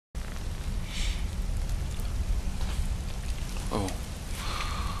Oh.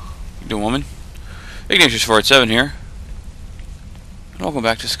 You doing, woman? Ignatius 487 here. And welcome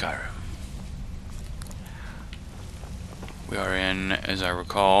back to Skyrim. We are in, as I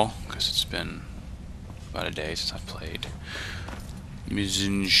recall, because it's been about a day since I've played,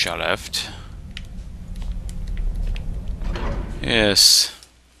 Mizinshaleft. Yes.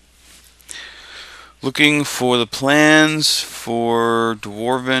 Looking for the plans for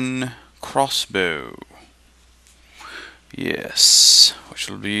Dwarven Crossbow. Yes, which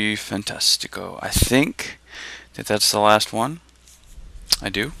will be fantastico. I think that that's the last one. I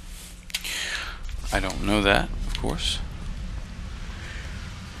do. I don't know that, of course.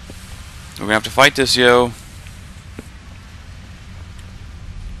 We're gonna have to fight this, yo.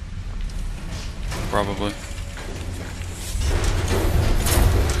 Probably.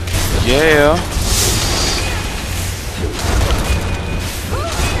 Yeah.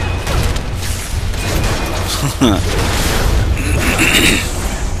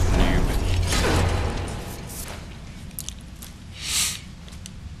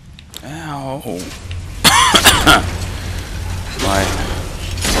 Ow.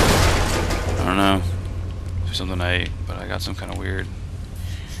 I don't know. There's something I ate, but I got some kind of weird.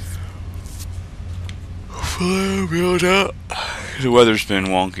 Hopefully I'll be able to. The weather's been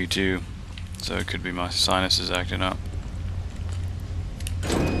wonky too, so it could be my sinuses acting up.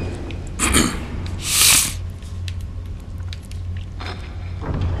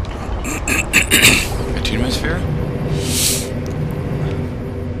 Atmosphere?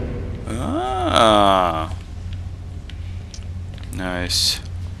 Ah, nice.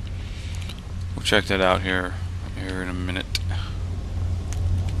 We'll check that out here in a minute.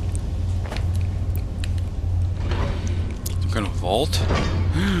 Some kind of vault?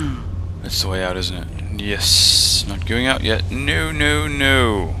 That's the way out, isn't it? Yes. Not going out yet. No, no,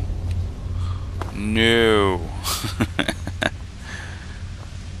 no. No.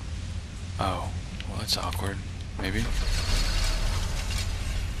 Oh, well, that's awkward. Maybe.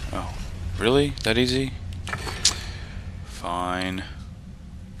 Oh, really? That easy? Fine.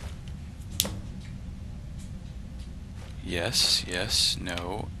 Yes, yes,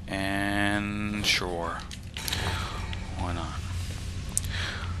 no, and sure. Why not?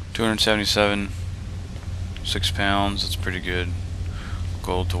 277, 6 pounds, that's pretty good.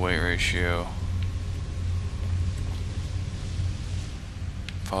 Gold to weight ratio.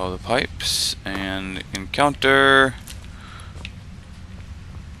 Follow the pipes and encounter.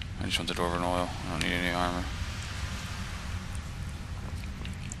 I just want the Dwarven oil. I don't need any armor.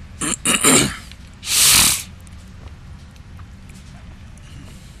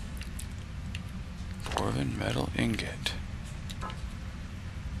 Dwarven metal ingot.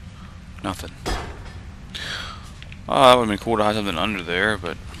 Nothing. Oh, that would have been cool to have something under there,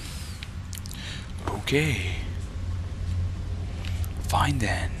 but okay. Fine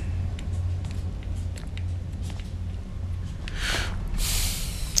then.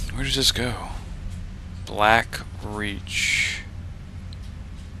 Where does this go? Black Reach.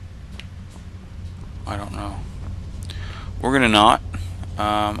 I don't know. We're gonna not.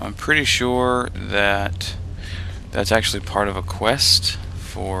 I'm pretty sure that that's actually part of a quest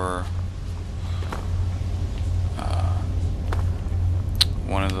for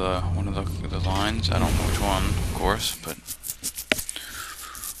one of the lines. I don't know which one, of course, but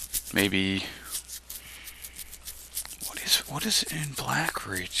maybe. What is in Black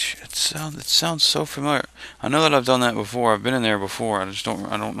Reach? It sounds so familiar. I know that I've done that before. I've been in there before. I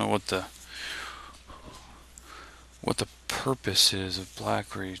don't know what the purpose is of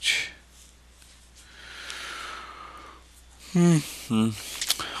Black Reach. No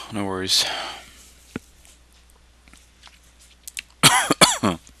worries.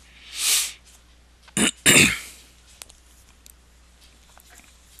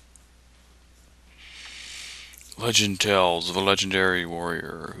 Legend tells of a legendary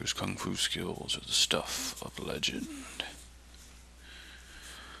warrior whose kung fu skills are the stuff of legend.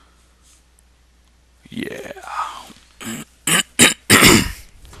 Yeah.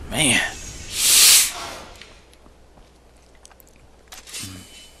 Man.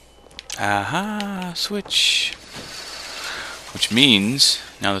 Aha, switch. Which means,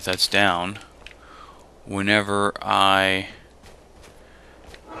 now that that's down, whenever I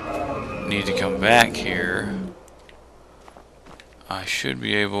need to come back here, I should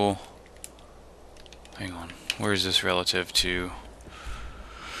be able. Hang on. Where is this relative to?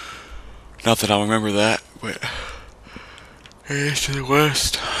 Not that I'll remember that, but it is to the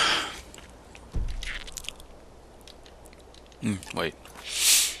west. Wait.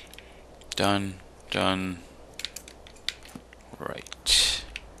 Done. Right.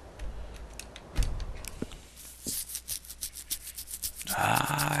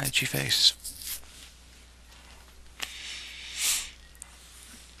 hide your face.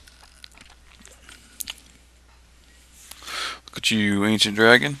 Look at you, ancient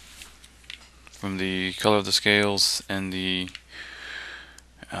dragon. From the color of the scales and the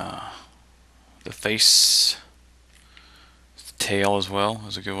face, the tail as well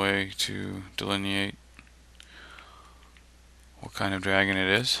is a good way to delineate what kind of dragon it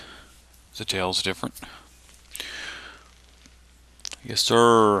is. The tail's different. Yes,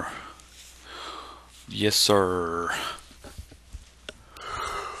 sir. Yes, sir.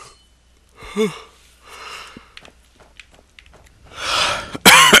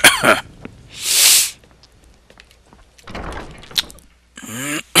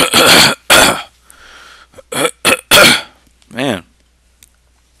 Man,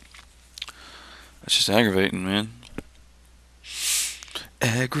 that's just aggravating, man.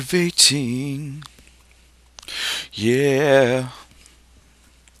 Aggravating. Yeah.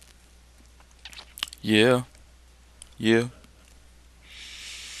 Yeah. Yeah.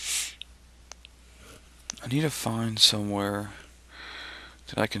 I need to find somewhere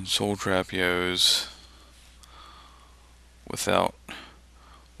that I can soul trap yos without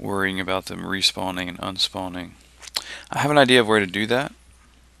worrying about them respawning and unspawning. I have an idea of where to do that,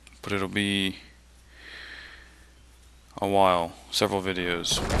 but it'll be a while, several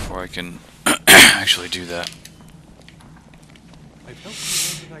videos, before I can actually do that.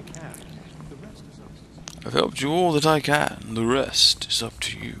 I've helped you all that I can. The rest is up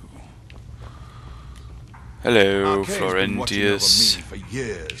to you. Hello, Florentius. For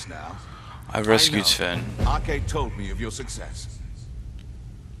years now. I've rescued Sven. Arcade told me of your success.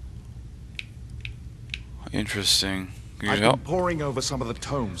 Interesting. Can you I've help? been poring over some of the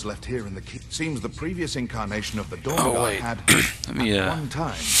tomes left here in the keep. Seems the previous incarnation of the Dawn Oh wait, had let me at one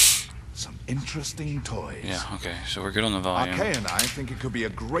time some interesting toys. Yeah, okay, so we're good on the volume. Arcade and I think it could be a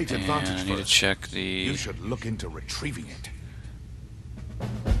great And advantage I for need to us. check the You should look into retrieving it.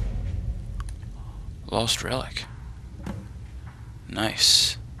 Lost Relic.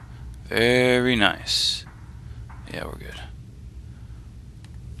 Nice. Very nice. Yeah, we're good.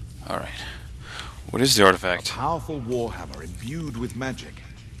 Alright. What is the A artifact? powerful warhammer imbued with magic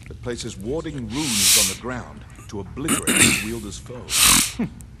that places warding runes on the ground to obliterate the wielder's foe.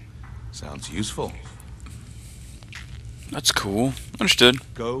 Sounds useful. That's cool. Understood.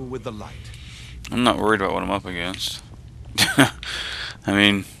 Go with the light. I'm not worried about what I'm up against. I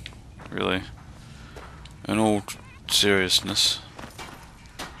mean, really. In all seriousness.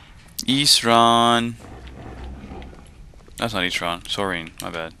 Isran. That's not Isran. Soreen, my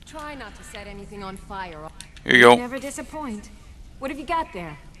bad. Try not to set anything on fire. Here you go. Never disappoint. What have you got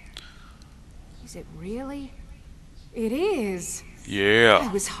there? Is it really? It is. I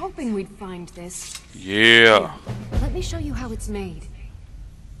Yeah. was hoping we'd find this. Yeah. Let me show you how it's made.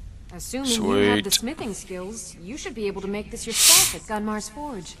 Assuming you have the Sweet. smithing skills, you should be able to make this yourself at Gunmar's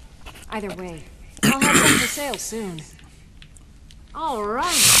Forge. Either way, I'll have some for sale soon. All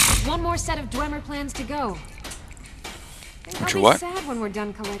right, one more set of Dwemer plans to go. Think Which I'll are be what? sad when we're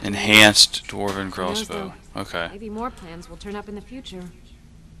done collecting. Enhanced Dwarven Who knows, crossbow. though? Okay. Maybe more plans will turn up in the future.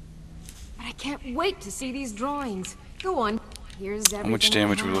 But I can't wait to see these drawings. Go on. Here's everything. How much I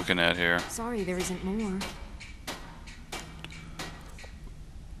damage are we have. looking at here? Sorry, there isn't more.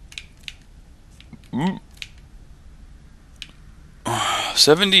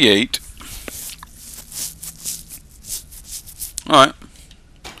 78. Alright.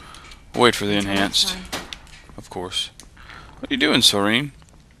 Wait for the Until next enhanced. time. Of course. What are you doing, Soreen?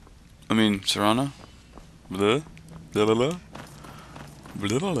 I mean, Serana? Blah. Blah blah blah.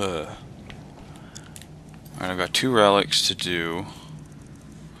 Blah blah blah. Alright, I've got 2 relics to do.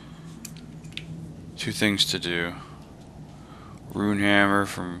 2 things to do. Runehammer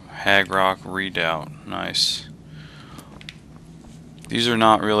from Hagrock Redoubt. Nice. These are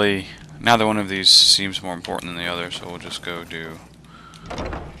not really... Neither one of these seems more important than the other, so we'll just go do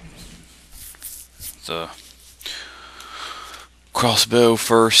the crossbow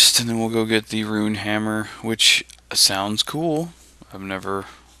first, and then we'll go get the rune hammer, which sounds cool. I've never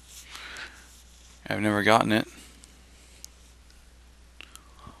gotten it.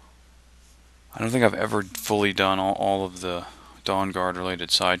 I don't think I've ever fully done all of the Dawn Guard related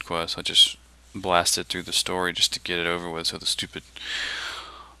side quests. I just blasted through the story just to get it over with, so the stupid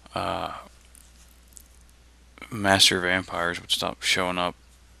Master Vampires would stop showing up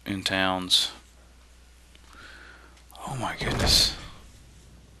in towns. Oh my goodness.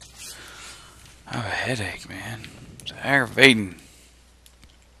 I have a headache, man. It's aggravating.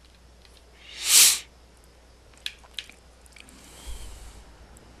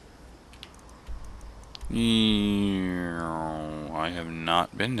 I have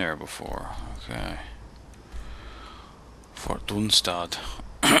not been there before. Okay. Fortunstad.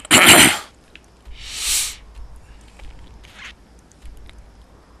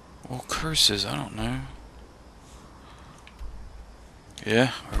 Well, curses, I don't know.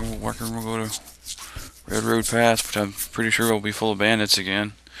 Yeah, we'll go to Red Road Pass, but I'm pretty sure it'll be full of bandits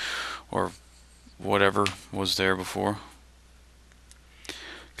again. Or whatever was there before.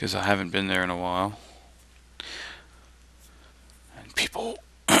 Because I haven't been there in a while. And people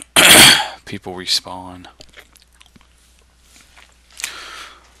respawn.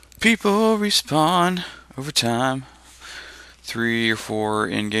 People respawn over time. 3 or 4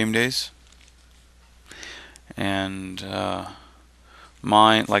 in-game days. And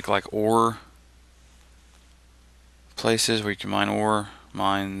mine like ore places where you can mine ore,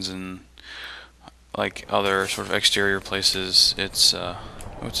 mines, and like other sort of exterior places. It's oh,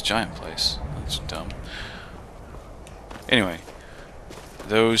 it's a giant place. That's dumb. Anyway,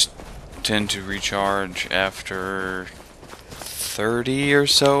 those tend to recharge after 30 or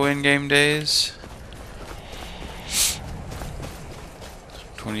so in-game days.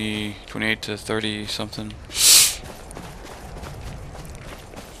 28 to 30 something.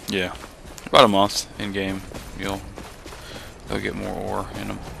 Yeah, about a month in-game. They'll get more ore in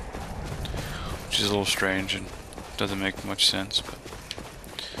them, which is a little strange and doesn't make much sense, but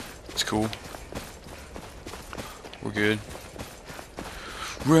it's cool. We're good.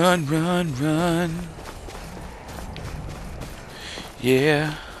 Run, run, run.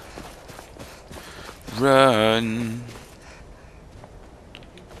 Yeah. Run.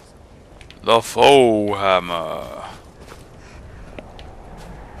 The foe hammer.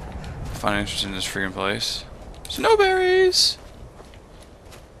 Find interest in this freaking place. Snowberries.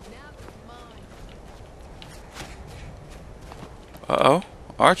 Uh-oh.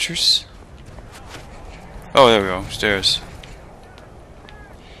 Archers. Oh, there we go. Stairs.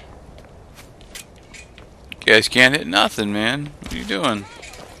 You guys can't hit nothing, man. What are you doing?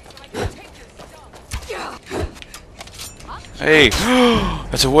 Hey!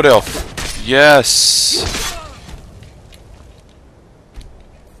 That's a wood elf. Yes!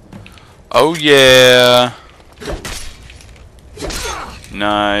 Oh, yeah!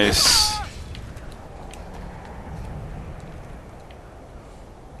 Nice.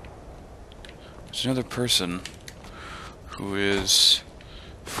 There's another person who is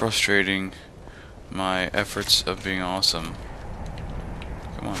frustrating my efforts of being awesome.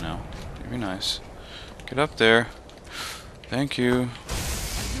 Come on now. Be nice. Get up there. Thank you. Are you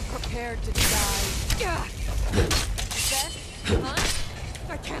prepared to die?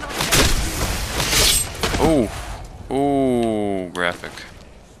 I cannot. Oh. Oh, graphic.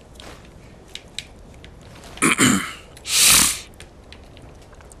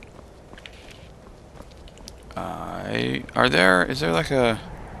 Is there like a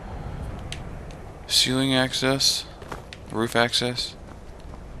ceiling access? Roof access?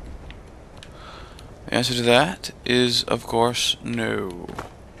 The answer to that is, of course, no.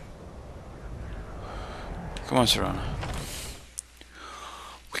 Come on, Serrana.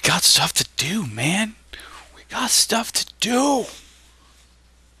 We got stuff to do, man. We got stuff to do.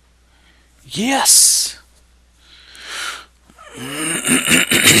 Yes.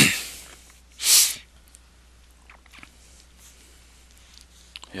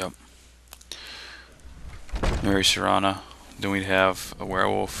 Yep. Marry Serrana. Then we'd have a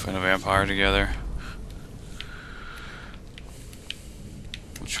werewolf and a vampire together,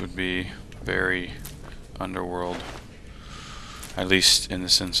 which would be very underworld, at least in the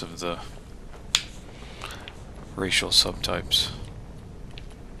sense of the racial subtypes.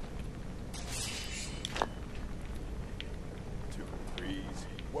 Too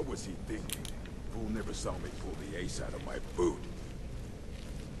crazy. What was he thinking? Fool never saw me pull the ace out of my boot.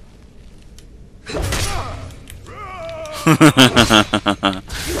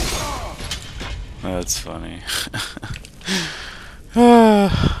 That's funny.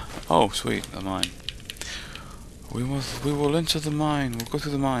 Oh, sweet, a mine. We will enter the mine. We'll go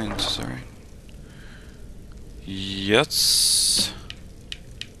through the mines. Sorry. Yes.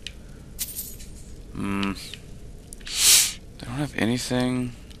 They don't have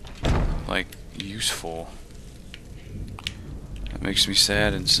anything like useful. That makes me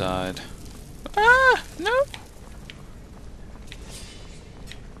sad inside. Ah, no.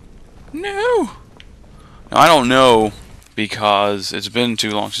 No. Now, I don't know because it's been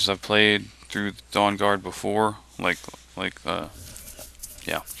too long since I've played through Dawn Guard before.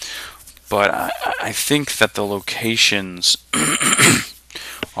 Yeah. But I think that the locations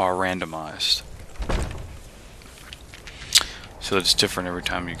are randomized, so it's different every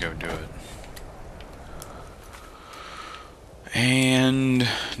time you go do it. And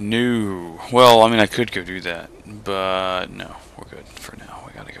new. Well, I mean, I could go do that, but no, we're good for now.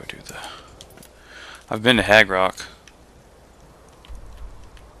 We gotta go do the. I've been to Hag Rock.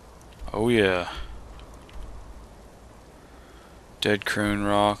 Oh yeah. Dead Crone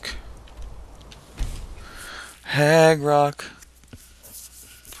Rock. Hag Rock.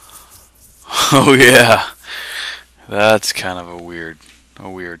 Oh yeah. That's kind of a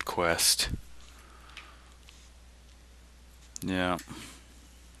weird quest. Yeah.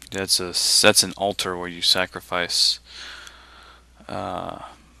 That's an altar where you sacrifice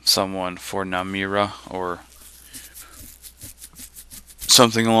someone for Namira or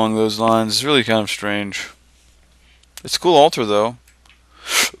something along those lines. It's really kind of strange. It's a cool altar though.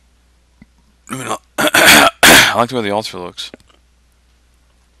 I mean, I like the way the altar looks.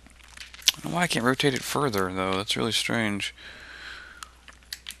 I don't know why I can't rotate it further though. That's really strange.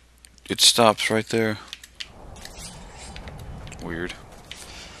 It stops right there. Weird.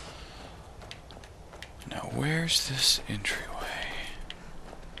 Now where's this entryway?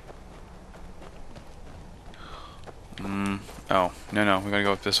 Oh, no, we gotta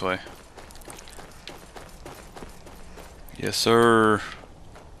go up this way. Yes, sir.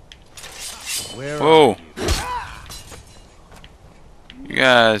 Whoa! You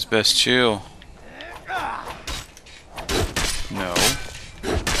guys best chill. No.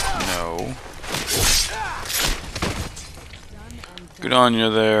 No. Good on you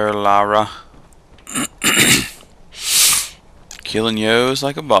there, Lara. Killing yos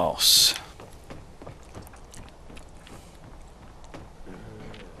like a boss.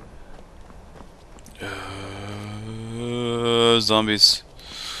 Zombies.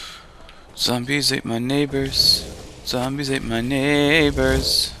 Zombies ate my neighbors. Zombies ate my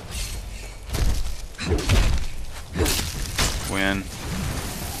neighbors. Win.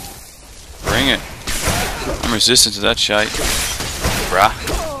 Bring it. I'm resistant to that shite. Bruh.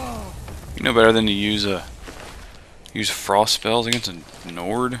 You know better than to use frost spells against a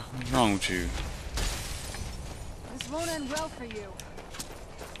Nord? What's wrong with you? This won't end well for you.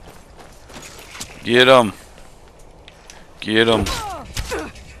 Get him. Get him.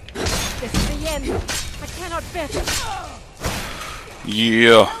 This is the end. I cannot bear it.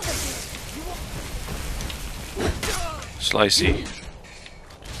 Yeah. Slicey.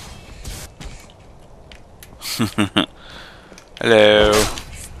 Hello.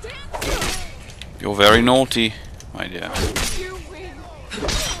 You're very naughty, my dear. You win.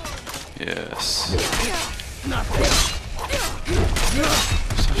 Yes. Stop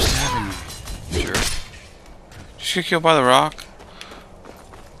stabbing me, jerk. Just get killed by the rock.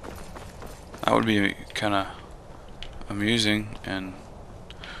 That would be kind of amusing and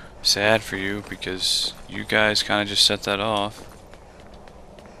sad for you because you guys kind of just set that off.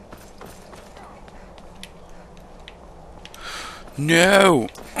 No!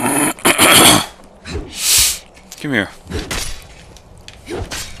 Come here.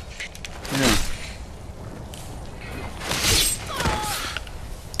 Come here.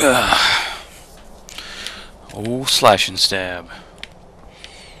 Oh, slash and stab.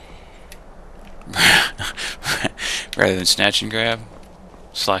 Rather than snatch and grab,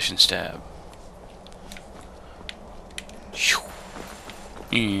 slash and stab.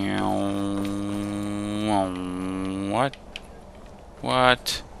 What?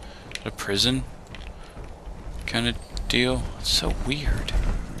 What? A prison kind of deal? It's so weird.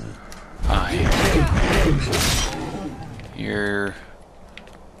 Hi. You're...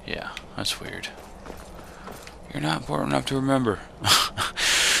 Yeah, that's weird. You're not important enough to remember.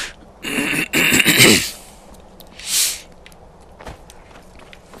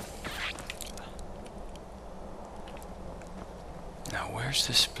 Now where's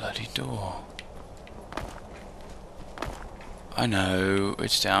this bloody door? I know,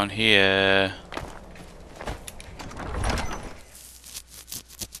 it's down here.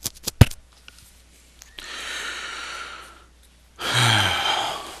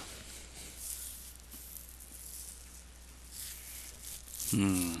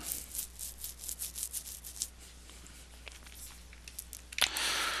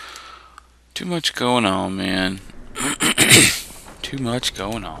 Too much going on, man. Too much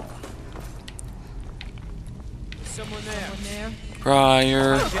going on. Someone there.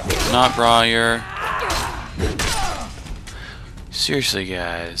 Briar, not Briar. Seriously,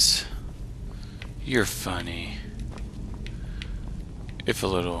 guys. You're funny. If a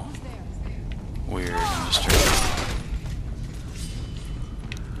little weird and disturbing.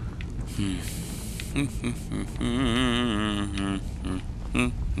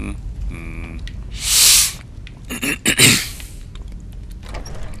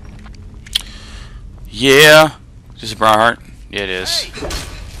 Yeah. Just a Briarheart. Yeah, it is.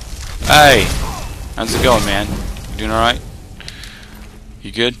 Hey! How's it going, man? You doing alright?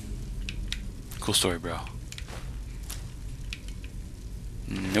 You good? Cool story, bro.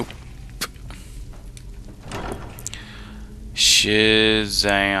 Nope.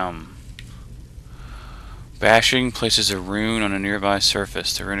 Shazam. Bashing places a rune on a nearby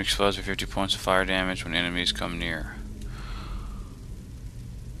surface. The rune explodes with 50 points of fire damage when enemies come near.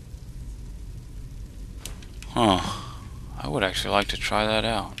 Huh. I would actually like to try that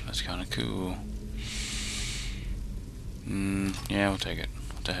out. That's kind of cool. Yeah, we'll take it.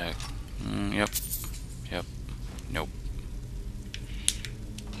 What the heck? Yep. Yep. Nope.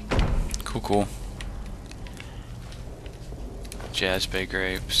 Cool, cool. Jazz bay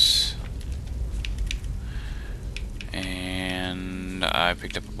grapes. And I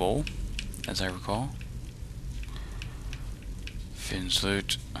picked up a bowl, as I recall. Finn's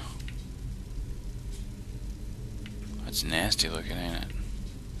loot. That's nasty looking, ain't it?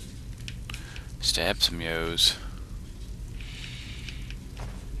 Stab some yos.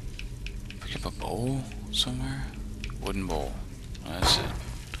 Pick up a bowl somewhere? Wooden bowl. That's it.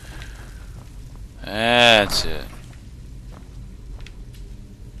 That's it.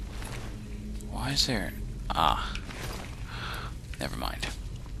 Why is there... Ah. Never mind.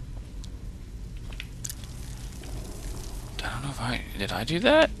 I don't know if I... Did I do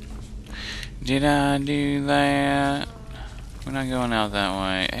that? Did I do that? We're not going out that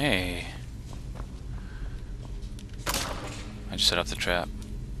way. Hey. I just set up the trap.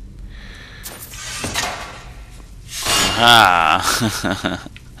 Aha!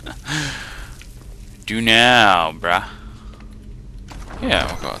 Do now, bruh.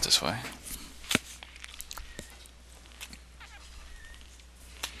 Yeah, we'll go out this way.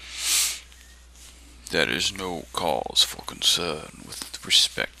 There is no cause for concern with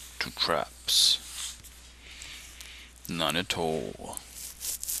respect to traps. None at all.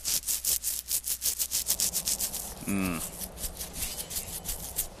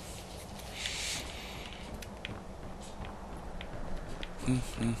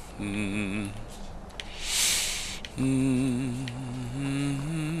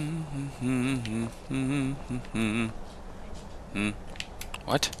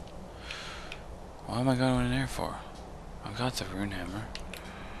 What? Why am I going in there for? I got the rune hammer.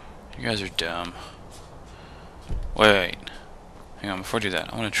 You guys are dumb. Wait. Hang on, before I do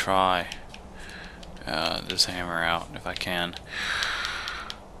that, I want to try this hammer out if I can.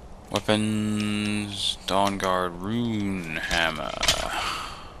 Weapons, Dawn Guard, rune hammer.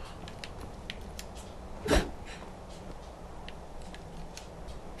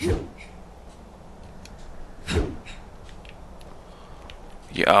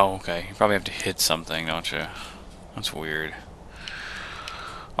 Yeah, oh, okay. You probably have to hit something, don't you? That's weird.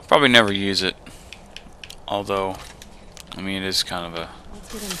 I'll probably never use it. Although, I mean, it is kind of a...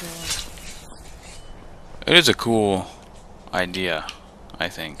 Let's get into it. It is a cool idea, I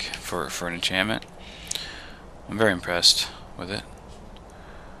think, for an enchantment. I'm very impressed with it.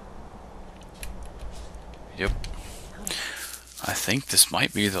 Yep. I think this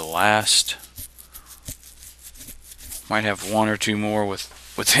might be the last. Might have one or two more with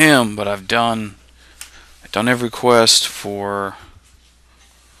him, but I've done every quest for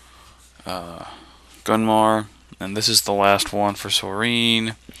Gunmar, and this is the last one for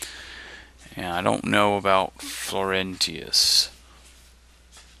Soreen. And I don't know about Florentius.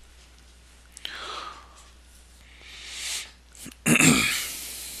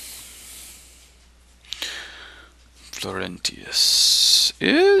 Florentius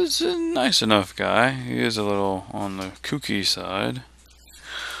is a nice enough guy. He is a little on the kooky side.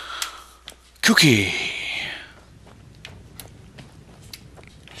 Kooky!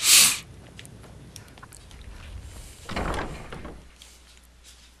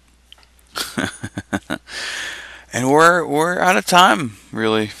 And we're out of time,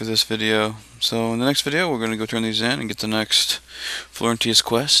 really, for this video. So in the next video, we're going to go turn these in and get the next Florentius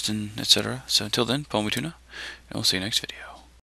quest and etc. So until then, Palmy Tuna, and we'll see you next video.